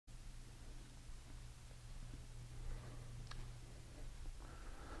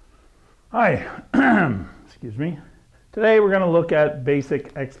Hi, excuse me. Today we're going to look at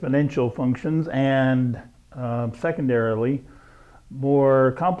basic exponential functions and secondarily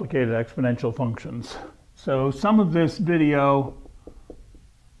more complicated exponential functions. So some of this video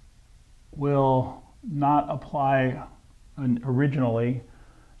will not apply originally.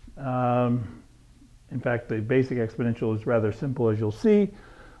 In fact, the basic exponential is rather simple, as you'll see,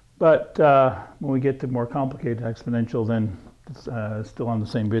 but when we get to more complicated exponential, then it's still on the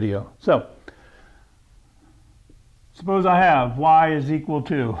same video. So suppose I have y is equal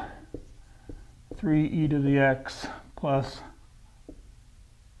to 3e to the x plus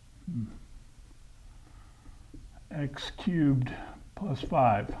x cubed plus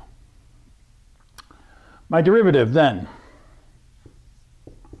 5. My derivative then.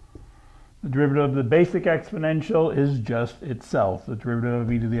 The derivative of the basic exponential is just itself. The derivative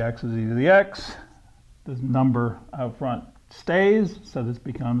of e to the x is e to the x. The number out front stays, so this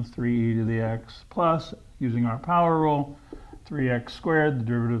becomes 3e to the x plus, using our power rule, 3x squared. The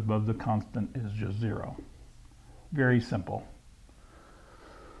derivative of the constant is just 0. Very simple.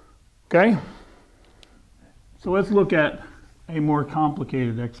 Okay? So let's look at a more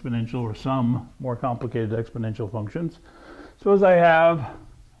complicated exponential, or some more complicated exponential functions. Suppose I have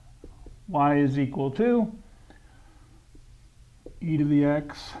y is equal to e to the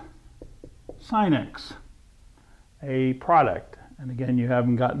x sine x, a product. And again, you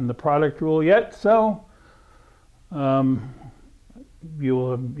haven't gotten the product rule yet, so you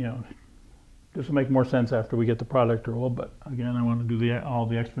will, this will make more sense after we get the product rule, but again, I want to do all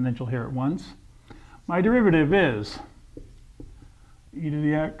the exponential here at once. My derivative is e to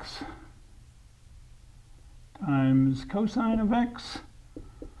the x times cosine of x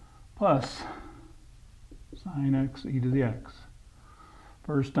plus sine x e to the x.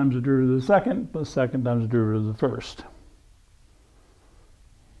 First times the derivative of the second plus second times the derivative of the first.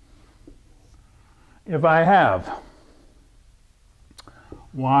 If I have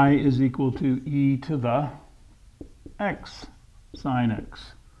y is equal to e to the x sine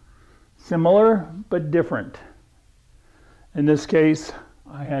x, similar but different. In this case,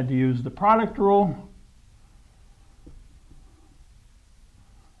 I had to use the product rule.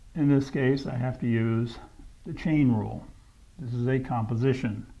 In this case, I have to use the chain rule. This is a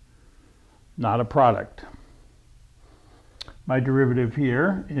composition, not a product. My derivative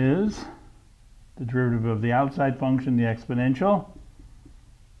here is the derivative of the outside function, the exponential,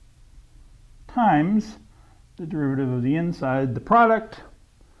 times the derivative of the inside, the product,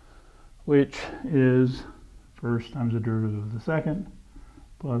 which is first times the derivative of the second,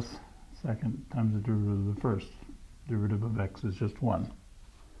 plus second times the derivative of the first. Derivative of x is just 1.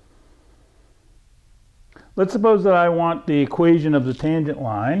 Let's suppose that I want the equation of the tangent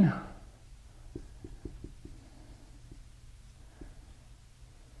line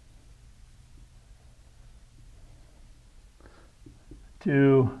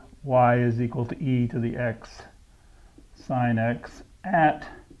to y is equal to e to the x sine x at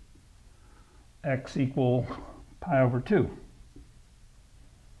x equal pi over 2.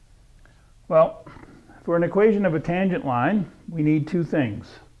 Well, for an equation of a tangent line, we need two things.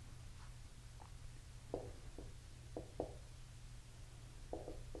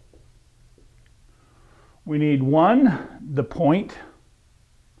 We need one, the point,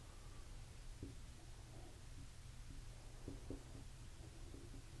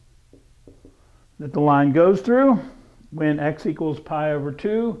 that the line goes through. When x equals pi over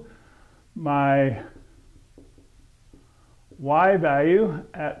 2, my y value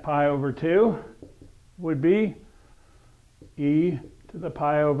at pi over 2 would be e to the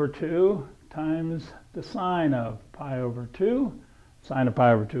pi over 2 times the sine of pi over 2. Sine of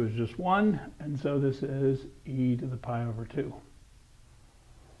pi over 2 is just 1, and so this is e to the pi over 2.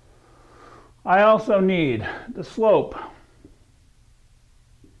 I also need the slope,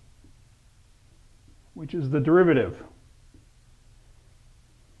 which is the derivative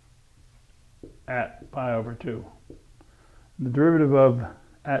at pi over 2. The derivative of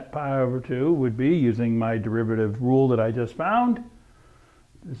at pi over 2 would be, using my derivative rule that I just found,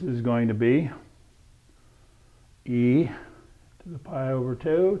 this is going to be e to the pi over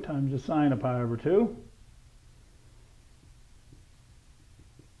 2 times the sine of pi over 2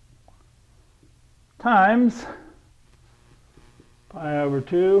 times pi over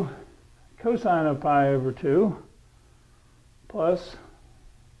 2 cosine of pi over 2 plus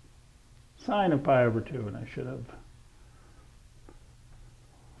sine of pi over 2. And I should have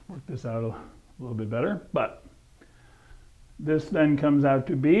worked this out a little bit better, but this then comes out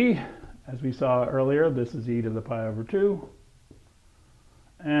to be, as we saw earlier, this is e to the pi over 2.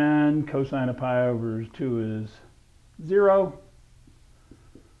 And cosine of pi over 2 is 0.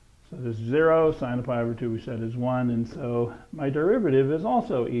 So this is 0, sine of pi over 2 we said is 1, and so my derivative is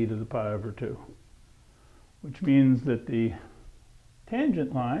also e to the pi over 2, which means that the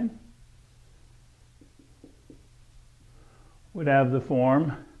tangent line would have the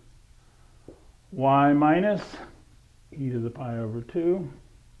form y minus e to the pi over 2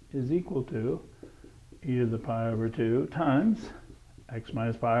 is equal to e to the pi over 2 times x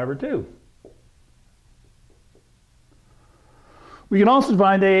minus pi over 2. We can also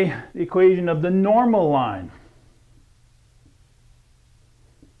find the equation of the normal line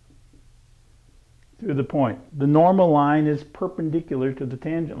through the point. The normal line is perpendicular to the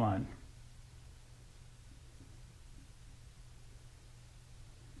tangent line.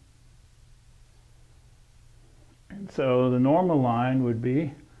 And so the normal line would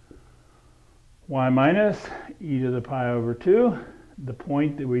be y minus e to the pi over 2. The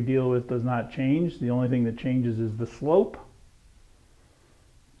point that we deal with does not change. The only thing that changes is the slope.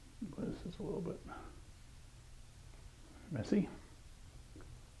 This is a little bit messy.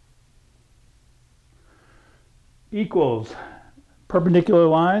 Equals perpendicular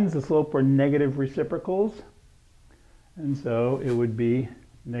lines, the slope were negative reciprocals, and so it would be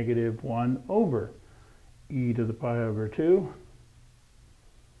negative 1 over e to the pi over 2,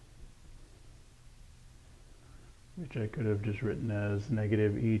 which I could have just written as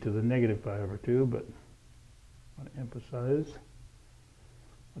negative e to the negative pi over 2, but I want to emphasize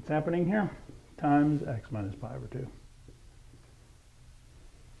what's happening here, times x minus pi over 2.